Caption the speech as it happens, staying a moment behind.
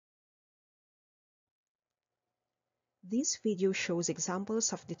This video shows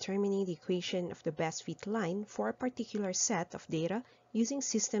examples of determining the equation of the best fit line for a particular set of data using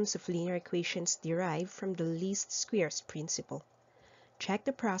systems of linear equations derived from the least squares principle. Check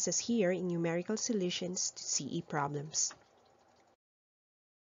the process here in numerical solutions to CE problems.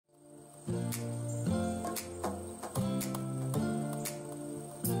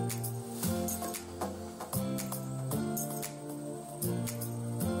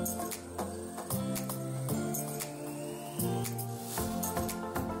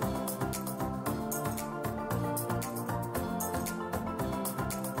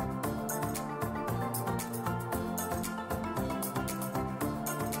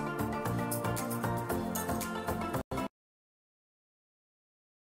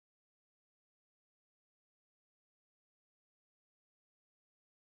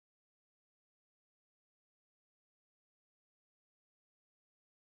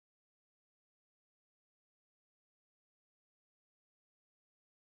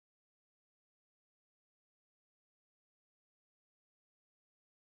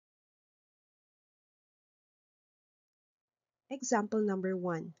 Example number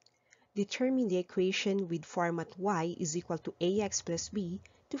 1. Determine the equation with format y is equal to ax plus b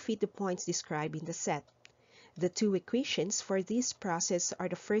to fit the points described in the set. The two equations for this process are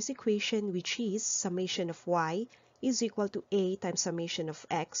the first equation, which is summation of y is equal to a times summation of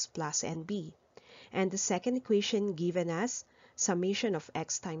x plus nb, and the second equation given as summation of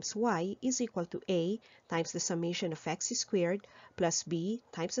x times y is equal to a times the summation of x squared plus b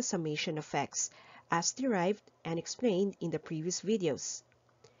times the summation of x, as derived and explained in the previous videos.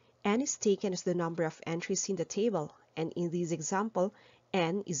 N is taken as the number of entries in the table, and in this example,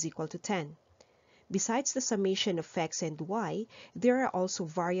 n is equal to 10. Besides the summation of x and y, there are also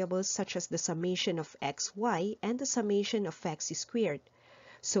variables such as the summation of xy and the summation of x squared.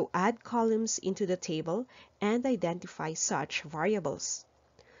 So add columns into the table and identify such variables.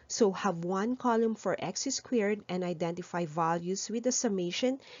 So have one column for x squared and identify values with the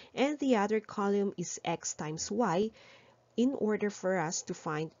summation, and the other column is x times y in order for us to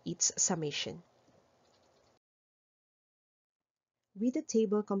find its summation. With the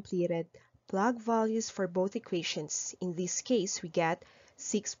table completed, plug values for both equations. In this case, we get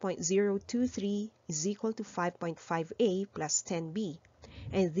 6.023 is equal to 5.5a plus 10b.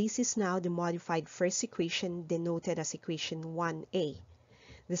 And this is now the modified first equation denoted as equation 1a.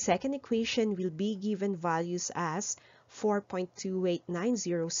 The second equation will be given values as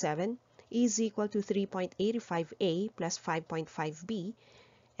 4.28907 is equal to 3.85a plus 5.5b,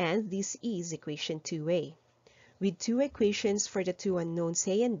 and this is equation 2a. With two equations for the two unknowns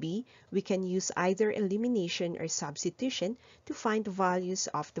a and b, we can use either elimination or substitution to find the values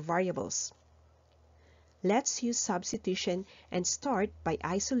of the variables. Let's use substitution and start by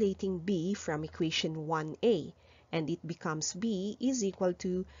isolating b from equation 1a, and it becomes b is equal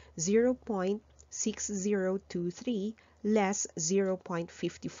to 0.6023 less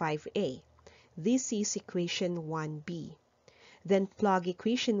 0.55a. This is equation 1b. Then plug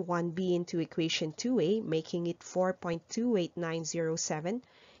equation 1b into equation 2a, making it 4.28907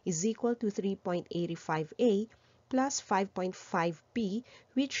 is equal to 3.85a plus 5.5b,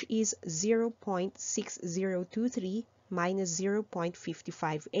 which is 0.6023 minus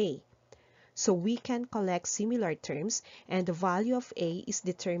 0.55a. So we can collect similar terms, and the value of a is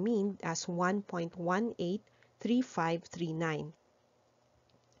determined as 1.183539.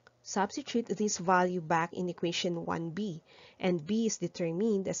 Substitute this value back in equation 1b, and b is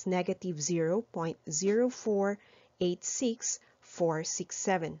determined as negative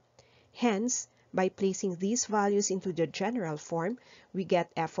 0.0486467. Hence, by placing these values into the general form, we get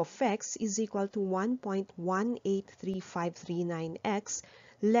f of x is equal to 1.183539x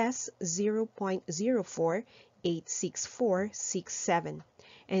less 0.0486467.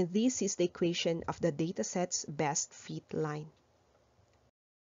 And this is the equation of the dataset's best fit line.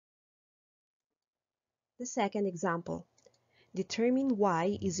 The second example. Determine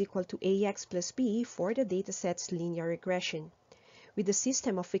y is equal to ax plus b for the dataset's linear regression. With the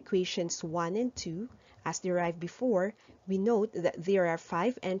system of equations 1 and 2, as derived before, we note that there are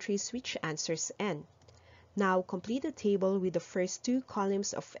 5 entries which answers n. Now complete the table with the first two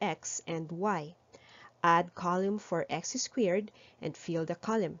columns of x and y. Add column for x squared and fill the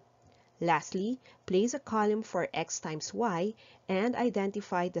column. Lastly, place a column for x times y and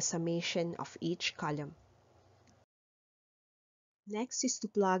identify the summation of each column. Next is to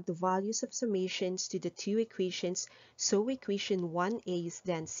plug the values of summations to the two equations, so equation 1a is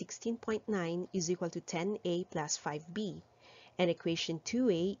then 16.9 is equal to 10a plus 5b, and equation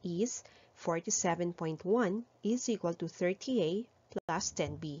 2a is 47.1 is equal to 30a plus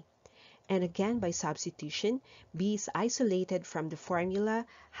 10b. And again, by substitution, b is isolated from the formula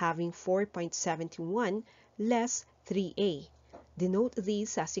having 4.71 less 3a. Denote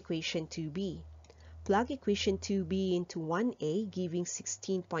this as equation 2b. Plug equation 2b into 1a, giving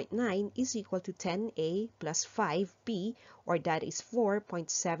 16.9 is equal to 10a plus 5b, or that is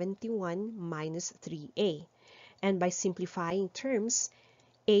 4.71 minus 3a. And by simplifying terms,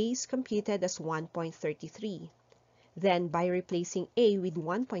 a is computed as 1.33. Then, by replacing a with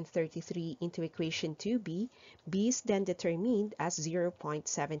 1.33 into equation 2b, b is then determined as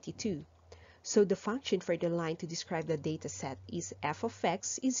 0.72. So the function for the line to describe the data set is f of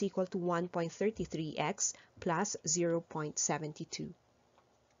x is equal to 1.33x plus 0.72.